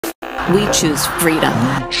We choose freedom.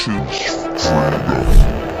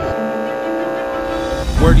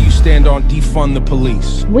 Where do you stand on defund the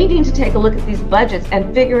police? We need to take a look at these budgets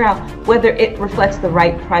and figure out whether it reflects the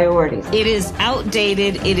right priorities. It is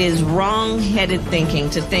outdated, it is wrong-headed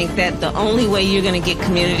thinking to think that the only way you're going to get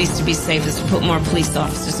communities to be safe is to put more police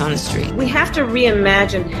officers on the street. We have to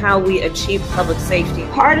reimagine how we achieve public safety.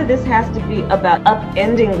 Part of this has to be about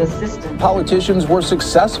upending the system. Politicians were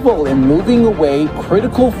successful in moving away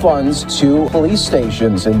critical funds to police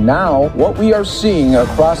stations, and now what we are seeing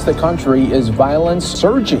across the country is violence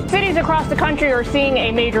surging. Cities across the country are seeing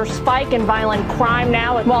a major spike in violent crime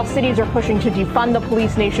now, while cities are pushing to defund the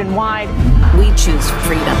police nationwide. We choose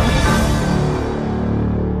freedom.